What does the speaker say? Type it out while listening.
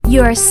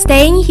You are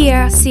staying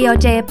here,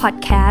 COJ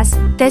Podcast.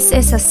 This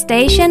is a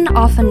station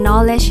of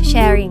knowledge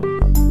sharing.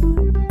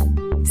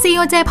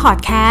 COJ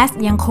Podcast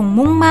ยังคง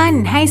มุ่งมั่น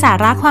ให้สา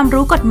ระความ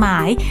รู้กฎหมา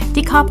ย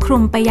ที่ครอบคลุ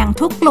มไปยัง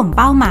ทุกกลุ่ม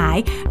เป้าหมาย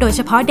โดยเฉ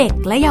พาะเด็ก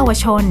และเยาว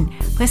ชน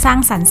เพื่อสร้าง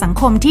สรรค์สัง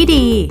คมที่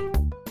ดี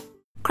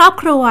ครอบ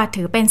ครัว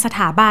ถือเป็นสถ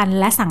าบัน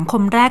และสังค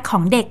มแรกขอ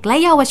งเด็กและ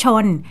เยาวช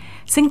น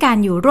ซึ่งการ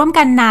อยู่ร่วม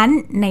กันนั้น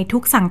ในทุ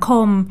กสังค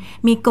ม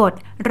มีกฎ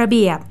ระเ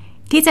บียบ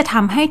ที่จะท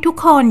ำให้ทุก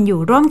คนอยู่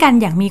ร่วมกัน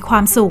อย่างมีคว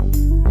ามสุข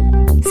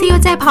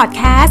COJ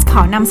Podcast ข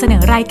อนำเสน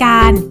อรายก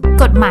าร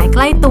กฎหมายใก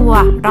ล้ตัว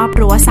รอบ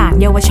รั้วศาล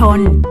เยาวชน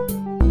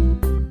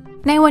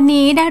ในวัน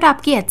นี้ได้รับ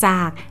เกียรติจ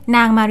ากน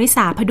างมาริส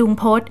าพดุง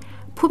พจน์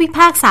ผู้พิพ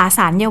ากษาศ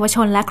าลเยาวช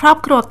นและครอบ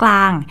ครัวกล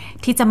าง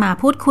ที่จะมา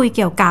พูดคุยเ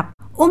กี่ยวกับ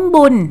อุ้ม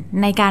บุญ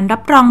ในการรั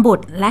บรองบุต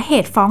รและเห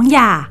ตุฟ้องห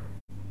ย่า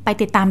ไป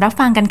ติดตามรับ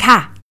ฟังกันค่ะ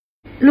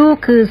ลูก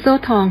คือโซ่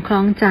ทองคล้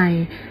องใจ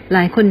หล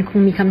ายคนคง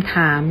มีคำถ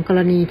ามกร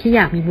ณีที่อย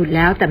ากมีบุตรแ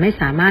ล้วแต่ไม่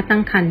สามารถตั้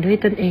งครรภ์ด้วย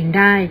ตนเอง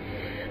ได้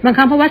บางค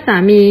รั้งเพราะว่าสา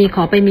มีข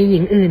อไปมีหญิ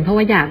งอื่นเพราะ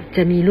ว่าอยากจ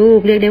ะมีลูก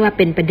เรียกได้ว่าเ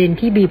ป็นประเด็น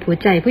ที่บีบหัว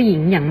ใจผู้หญิง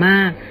อย่างม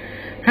าก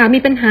หากมี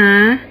ปัญหา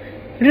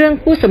เรื่อง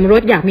คู่สมร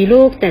สอยากมี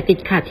ลูกแต่ติด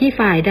ขัดที่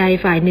ฝ่ายใด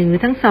ฝ่ายหนึ่งหรื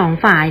อทั้งสอง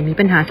ฝ่ายมี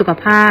ปัญหาสุข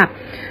ภาพ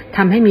ท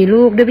ำให้มี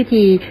ลูกด้วยวิ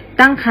ธี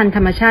ตั้งครรภ์ธ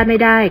รรมชาติไม่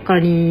ได้กร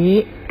ณีนี้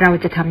เรา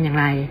จะทำอย่าง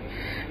ไร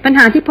ปัญห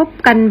าที่พบ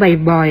กัน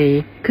บ่อย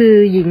ๆคือ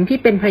หญิงที่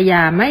เป็นภรรย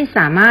าไม่ส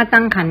ามารถ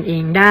ตั้งครรภ์เอ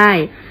งได้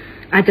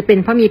อาจจะเป็น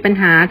เพราะมีปัญ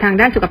หาทาง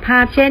ด้านสุขภา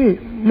พเช่น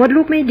มด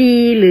ลูกไม่ดี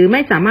หรือไ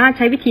ม่สามารถใ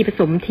ช้วิธีผ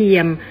สมเทีย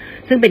ม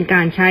ซึ่งเป็นก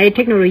ารใช้เท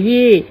คโนโล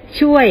ยี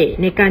ช่วย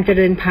ในการเจ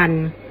ริญพัน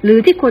ธุ์หรือ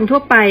ที่คนทั่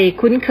วไป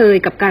คุ้นเคย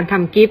กับการท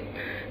ำกิฟต์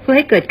เพื่อใ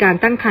ห้เกิดการ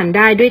ตั้งครรภ์ไ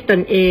ด้ด้วยต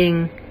นเอง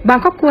บาง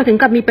ครอบครัวถึง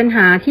กับมีปัญห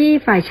าที่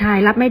ฝ่ายชาย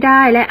รับไม่ไ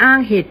ด้และอ้าง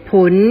เหตุผ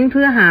ลเ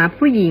พื่อหา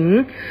ผู้หญิง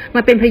ม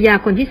าเป็นภรรยา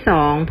คนที่ส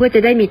องเพื่อจะ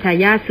ได้มีทา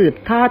ยาทสืบ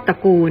ทอดตระ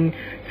กูล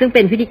ซึ่งเ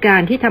ป็นพฤติกา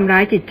รที่ทำร้า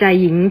ยจิตใจ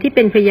หญิงที่เ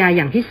ป็นภรรยา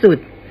อย่างที่สุด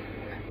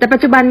แต่ปั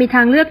จจุบันมีท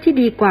างเลือกที่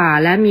ดีกว่า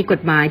และมีก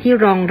ฎหมายที่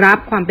รองรับ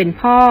ความเป็น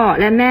พ่อ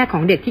และแม่ขอ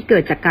งเด็กที่เกิ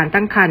ดจากการ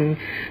ตั้งครรภ์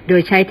โด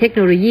ยใช้เทคโน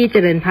โลยีเจ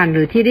ริญพันธุ์ห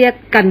รือที่เรียก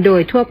กันโด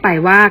ยทั่วไป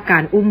ว่ากา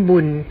รอุ้มบุ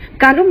ญ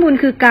การอุ้มบุญ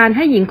คือการใ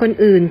ห้หญิงคน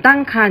อื่นตั้ง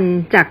ครรภ์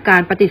จากกา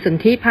รปฏิสน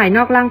ธิภายน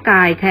อกร่างก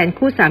ายแทน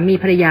คู่สามี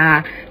ภรรยา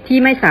ที่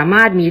ไม่สาม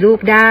ารถมีลูก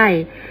ได้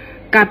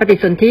การปฏิ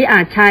สนธิอ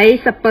าจใช้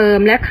สเปิร์ม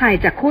และไข่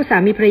จากคู่สา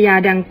มีภรรยา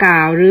ดังกล่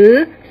าวหรือ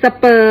ส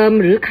เปิร์ม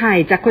หรือไข่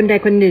จากคนใด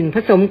คนหนึ่งผ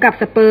สมกับ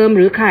สเปิร์มห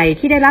รือไข่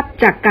ที่ได้รับ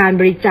จากการ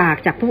บริจาค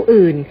จากผู้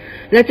อื่น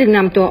แล้วจึงน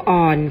ำตัว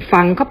อ่อน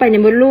ฝังเข้าไปใน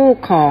มดลูก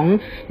ของ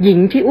หญิง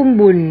ที่อุ้ม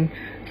บุญ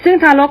ซึ่ง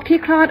ทารกที่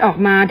คลอดออก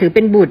มาถือเ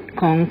ป็นบุตร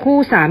ของคู่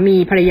สามี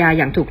ภรรยาอ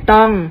ย่างถูก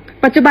ต้อง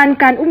ปัจจุบัน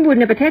การอุ้มบุญ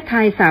ในประเทศไท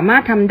ยสามาร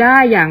ถทำได้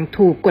อย่าง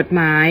ถูกกฎห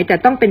มายแต่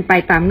ต้องเป็นไป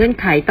ตามเงื่อน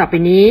ไขต่อไป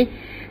นี้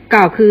ก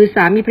ล่าวคือส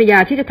ามีภรรยา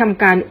ที่จะท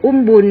ำการอุ้ม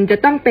บุญจะ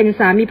ต้องเป็น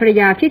สามีภรร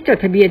ยาที่จด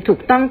ทะเบียนถูก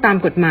ต้องตาม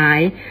กฎหมาย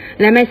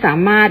และไม่สา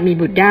มารถมี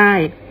บุตรได้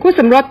คู่ส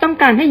มรสต้อง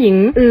การให้หญิง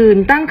อื่น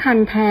ตั้งครร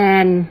ภ์แท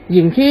นห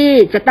ญิงที่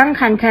จะตั้ง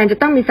ครรภ์แทนจะ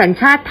ต้องมีสัญ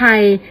ชาติไท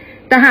ย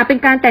แต่หากเป็น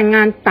การแต่งง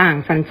านต่าง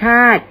สัญช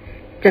าติ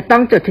จะต้อ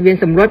งจดทะเบียน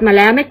สมรสมาแ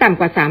ล้วไม่ต่ำ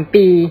กว่า3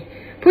 ปี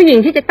ผู้หญิง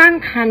ที่จะตั้ง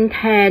ครรภ์แท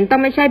นต้อ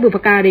งไม่ใช่บุพ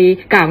การี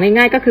กล่าว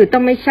ง่ายๆก็คือต้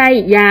องไม่ใช่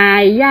ยา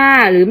ยย่า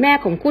หรือแม่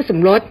ของคู่ส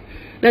มรส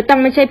และต้อง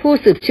ไม่ใช่ผู้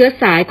สืบเชื้อ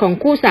สายของ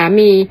คู่สา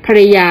มีภรร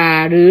ยา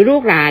หรือลู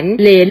กหลาน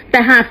เหลนแต่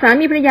หากสา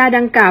มีภรรยา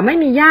ดังกล่าวไม่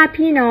มีญาติ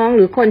พี่น้องห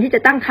รือคนที่จะ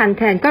ตั้งครรภ์แ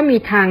ทนก็มี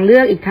ทางเลื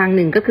อกอีกทางห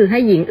นึ่งก็คือให้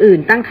หญิงอื่น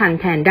ตั้งครรภ์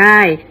แทนได้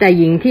แต่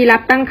หญิงที่รั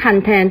บตั้งครร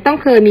ภ์แทนต้อง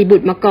เคยมีบุ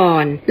ตรมาก่อ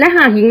นและห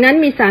ากหญิงนั้น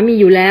มีสามี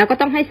อยู่แล้วก็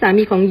ต้องให้สา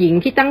มีของหญิง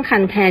ที่ตั้งคร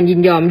รภ์แทนยิน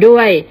ยอมด้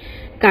วย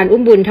การอุ้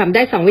มบุญทำไ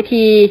ด้2 วิ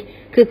ธี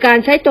คือการ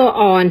ใช้ตัว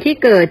อ่อนที่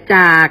เกิดจ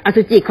ากอ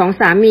สุจิของ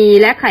สามี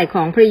และไข่ข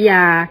องภรรย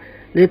า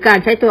หรือการ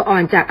ใช้ตัวอ่อ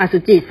นจากอสุ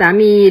จิสา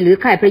มีหรือ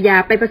ไข่ภรรยา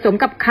ไปผสม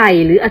กับไข่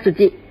หรืออสุ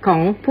จิขอ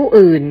งผู้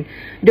อื่น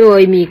โดย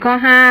มีข้อ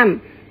ห้าม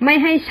ไม่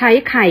ให้ใช้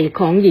ไข่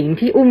ของหญิง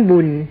ที่อุ้มบุ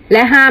ญแล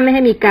ะห้ามไม่ใ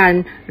ห้มีการ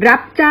รั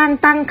บจ้าง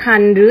ตั้งคร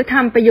รภ์หรือท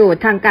ำประโยช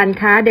น์ทางการ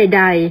ค้าใ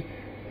ด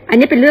ๆอัน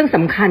นี้เป็นเรื่องส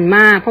ำคัญม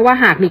ากเพราะว่า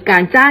หากมีกา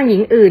รจ้างหญิ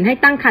งอื่นให้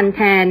ตั้งครรภ์แ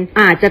ทน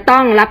อาจจะต้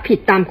องรับผิด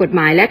ตามกฎห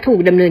มายและถูก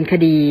ดำเนินค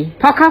ดี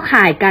เพราะเข้า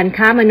ข่ายการ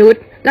ค้ามนุษ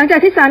ย์หลังจาก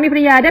ที่สามีภร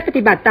รยาได้ป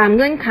ฏิบัติตามเ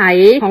งื่อนไข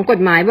ของกฎ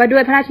หมายว่าด้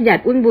วยพระราชบัญญั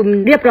ติอุ้มบุญ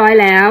เรียบร้อย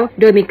แล้ว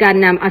โดยมีการ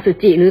นำอสุ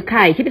จิหรือไ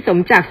ข่ที่ผสม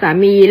จากสา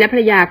มีและภร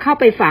รยาเข้า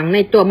ไปฝังใน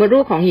ตัวมดลู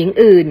กของหญิง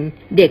อื่น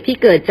เด็กที่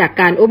เกิดจาก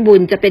การอุ้มบุ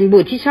ญจะเป็นบุ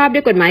ตรที่ชอบด้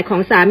วยกฎหมายขอ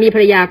งสามีภร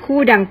รยาคู่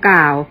ดังก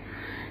ล่าว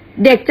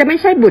เด็กจะไม่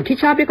ใช่บุตรที่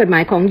ชอบด้วยกฎหมา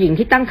ยของหญิง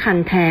ที่ตั้งครร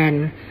ภ์แทน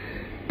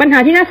ปัญหา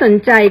ที่น่าสน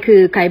ใจคื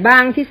อใครบ้า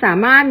งที่สา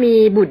มารถมี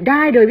บุตรไ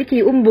ด้โดยวิธี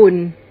อุ้มบุญ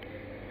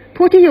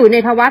ผู้ที่อยู่ใน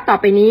ภาวะต่อ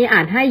ไปนี้อ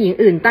าจให้หญิง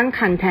อื่นตั้งค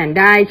รรภ์แทน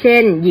ได้เช่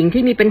นหญิง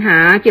ที่มีปัญหา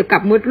เกี่ยวกั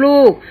บมดลู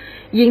ก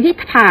หญิงที่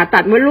ผ่าตั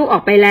ดมดลูกอ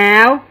อกไปแล้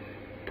ว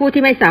ผู้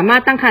ที่ไม่สามาร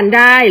ถตั้งครรภ์ไ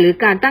ด้หรือ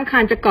การตั้งคร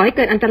รภ์จะก่อให้เ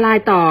กิดอันตราย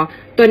ต่อ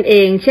ตนเอ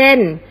งเช่น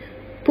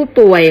ผู้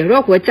ป่วยโร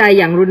คหัวใจ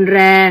อย่างรุนแ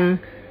รง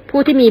ผู้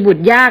ที่มีบุต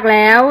รยากแ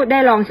ล้วได้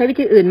ลองใช้วิ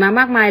ธีอื่นมาม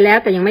ากมายแล้ว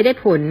แต่ยังไม่ได้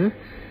ผล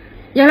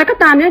อย่างไรก็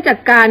ตามเนื่องจาก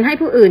การให้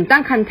ผู้อื่นตั้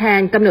งครรภ์แท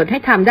นกำหนดให้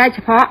ทำได้เฉ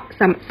พาะ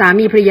สา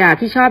มีภรรยา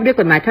ที่ชอบด้วย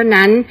กฎหมายเท่า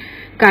นั้น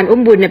การอุ้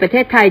มบุญในประเท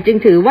ศไทยจึง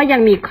ถือว่ายั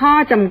งมีข้อ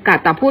จำกัด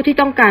ต่อผู้ที่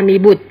ต้องการมี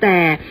บุตรแต่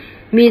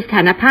มีสถ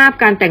านภาพ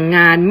การแต่งง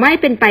านไม่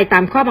เป็นไปตา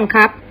มข้อบัง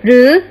คับห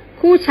รือ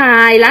คู่ชา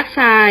ยรัก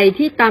ชาย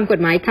ที่ตามกฎ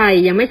หมายไทย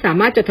ยังไม่สา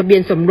มารถจดทะเบีย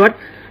นสมรส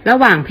ระ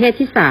หว่างเพศ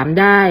ที่3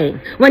ได้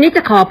วันนี้จ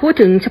ะขอพูด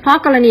ถึงเฉพาะ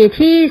กรณี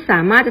ที่ส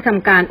ามารถจะท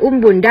ำการอุ้ม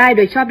บุญได้โ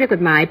ดยชอบด้วยก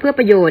ฎหมายเพื่อป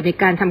ระโยชน์ใน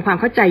การทำความ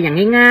เข้าใจอย่า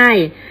งง่าย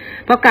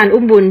ๆเพราะการ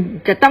อุ้มบุญ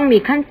จะต้องมี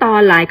ขั้นตอ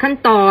นหลายขั้น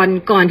ตอน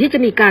ก่อนที่จะ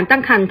มีการตั้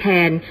งครรภ์แท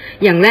น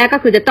อย่างแรกก็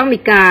คือจะต้องมี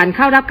การเ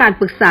ข้ารับการ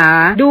ปรึกษา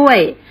ด้วย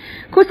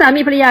คู่สา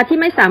มีภรรยาที่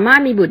ไม่สามาร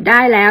ถมีบุตรไ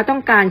ด้แล้วต้อ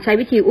งการใช้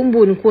วิธีอุ้ม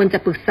บุญควรจะ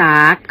ปรึกษา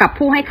กับ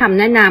ผู้ให้คำ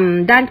แนะน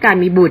ำด้านการ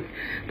มีบุตร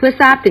เพื่อ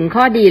ทราบถึง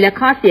ข้อดีและ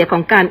ข้อเสียขอ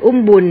งการอุ้ม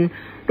บุญ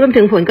รวม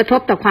ถึงผลกระท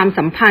บต่อความ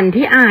สัมพันธ์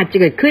ที่อาจจะ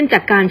เกิดขึ้นจา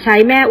กการใช้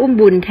แม่อุ้ม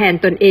บุญแทน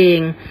ตนเอง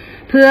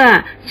เพื่อ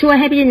ช่วย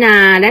ให้พิจารณา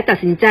และตัด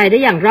สินใจได้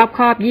อย่างรอบค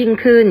อบยิ่ง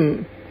ขึ้น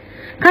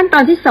ขั้นตอ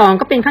นที่2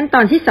ก็เป็นขั้นต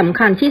อนที่สำ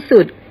คัญที่สุ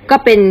ดก็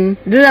เป็น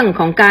เรื่อง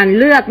ของการ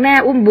เลือกแม่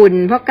อุ้มบุญ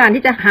เพราะการ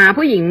ที่จะหา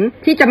ผู้หญิง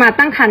ที่จะมา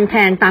ตั้งครรภ์แท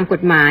นตามก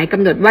ฎหมายกำ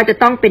หนดว่าจะ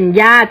ต้องเป็น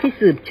ญาติที่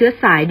สืบเชื้อ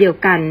สายเดียว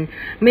กัน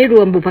ไม่ร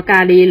วมบุพกา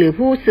รีหรือ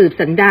ผู้สืบ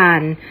สันดา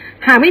น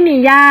หากไม่มี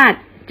ญาติ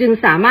จึง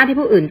สามารถที่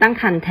ผู้อื่นตั้ง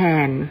ครรภ์แท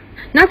น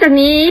นอกจาก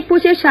นี้ผู้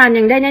เชี่ยวชาญ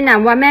ยังได้แนะน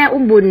ำว่าแม่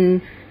อุ้มบุญ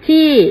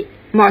ที่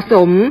เหมาะส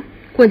ม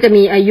ควรจะ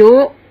มีอายุ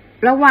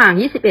ระหว่าง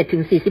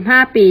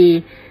 21-45 ปี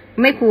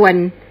ไม่ควร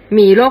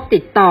มีโรคติ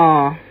ดต่อ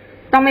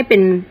ต้องไม่เป็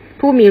น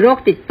ผู้มีโรค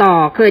ติดต่อ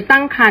เคยตั้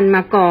งครรภ์ม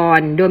าก่อน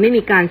โดยไม่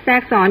มีการแทร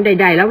กซ้อนใ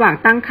ดๆระหว่าง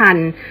ตั้งครร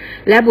ภ์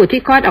และบุตร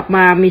ที่คลอดออกม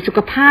ามีสุข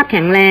ภาพแ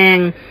ข็งแรง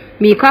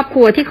มีครอบค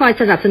รัวที่คอย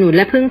สนับสนุนแ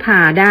ละพึ่งพา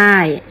ได้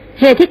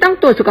เหตุที่ต้อง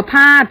ตรวจสุขภ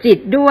าพจิต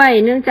ด้วย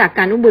เนื่องจากก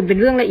ารอุ้มบุญเป็น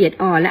เรื่องละเอียด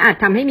อ่อนและอาจ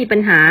ทำให้มีปั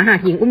ญหาหาก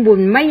หญิงอุ้มบุญ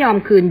ไม่ยอม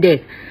คืนเด็ก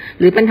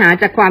หรือปัญหา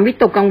จากความวิ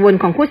ตกกังวล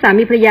ของคู่สา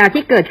มีภรรยา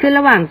ที่เกิดขึ้น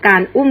ระหว่างกา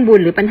รอุ้มบุญ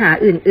หรือปัญหา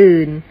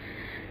อื่น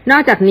ๆนอ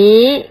กจาก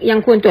นี้ยัง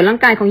ควรตรวจร่าง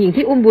กายของหญิง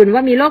ที่อุ้มบุญว่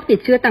ามีโรคติด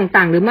เชื้อ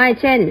ต่างๆหรือไม่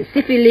เช่นซิ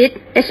ฟิลิส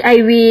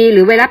HIV ห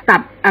รือไวรัสตั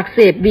บอักเส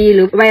บ B ห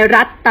รือไว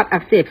รัสตับอั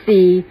กเสบ C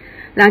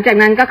หลังจาก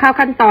นั้นก็เข้า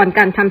ขั้นตอนก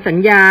ารทำสัญ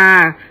ญา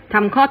ท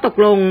ำข้อตก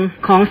ลง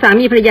ของสา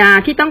มีภรรยา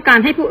ที่ต้องการ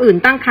ให้ผู้อื่น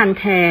ตั้งครรภ์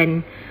แทน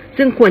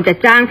ซึ่งควรจะ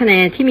จ้างทนา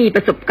ยที่มีป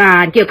ระสบกา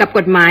รณ์เกี่ยวกับก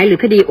ฎหมายหรือ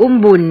คดีอุ้ม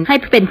บุญให้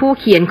เป็นผู้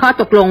เขียนข้อ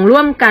ตกลงร่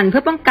วมกันเพื่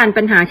อป้องกัน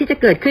ปัญหาที่จะ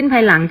เกิดขึ้นภา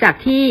ยหลังจาก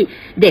ที่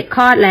เด็กค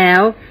ลอดแล้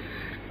ว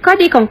ข้อ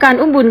ดีของการ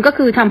อุ้มบุญก็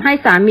คือทำให้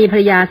สามีภร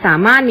รยาสา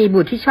มารถมี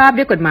บุตรที่ชอบ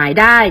ด้วยกฎหมาย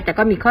ได้แต่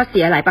ก็มีข้อเสี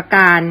ยหลายประก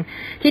าร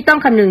ที่ต้อง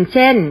คำนึงเ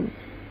ช่น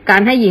กา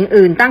รให้หญิง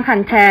อื่นตั้งคร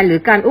รภ์แทนหรือ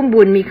การอุ้ม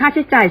บุญมีค่าใ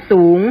ช้จ่าย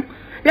สูง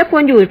และคว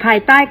รอยู่ภาย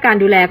ใต้การ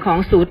ดูแลของ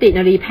สูติน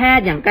รีแพท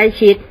ย์อย่างใกล้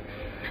ชิด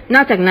น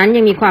อกจากนั้น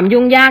ยังมีความ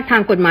ยุ่งยากทา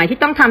งกฎหมายที่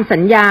ต้องทำสั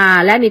ญญา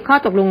และมีข้อ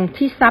ตกลง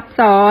ที่ซับ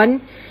ซ้อน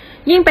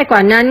ยิ่งไปกว่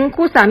านั้น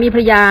คู่สามีภร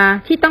รยา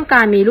ที่ต้องก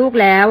ารมีลูก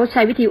แล้วใ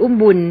ช้วิธีอุ้ม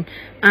บุญ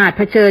อาจเ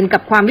ผชิญกั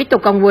บความวิต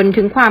กกังวล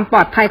ถึงความปล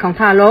อดภัยของ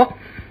ทารก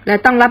และ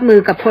ต้องรับมือ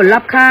กับคนร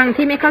อบข้าง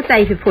ที่ไม่เข้าใจ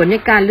เหตุผลใน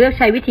การเลือกใ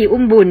ช้วิธี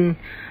อุ้มบุญ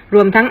ร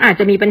วมทั้งอาจ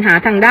จะมีปัญหา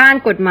ทางด้าน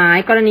กฎหมาย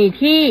กรณี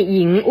ที่ห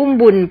ญิงอุ้ม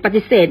บุญป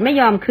ฏิเสธไม่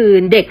ยอมคื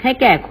นเด็กให้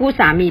แก่คู่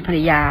สามีภรร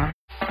ยา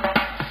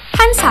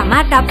ท่านสามา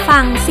รถรับฟั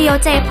ง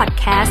COJ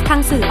Podcast ทา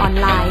งสื่อออน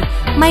ไลน์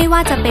ไม่ว่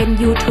าจะเป็น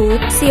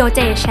YouTube COJ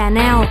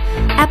Channel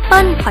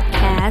Apple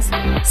Podcast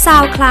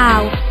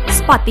SoundCloud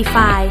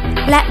Spotify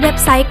และเว็บ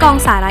ไซต์กอง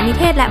สารนิ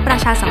เทศและประ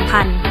ชาสัม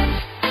พันธ์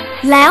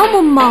แล้ว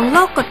มุมมองโล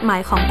กกฎหมา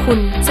ยของคุณ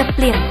จะเป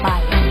ลี่ยนไป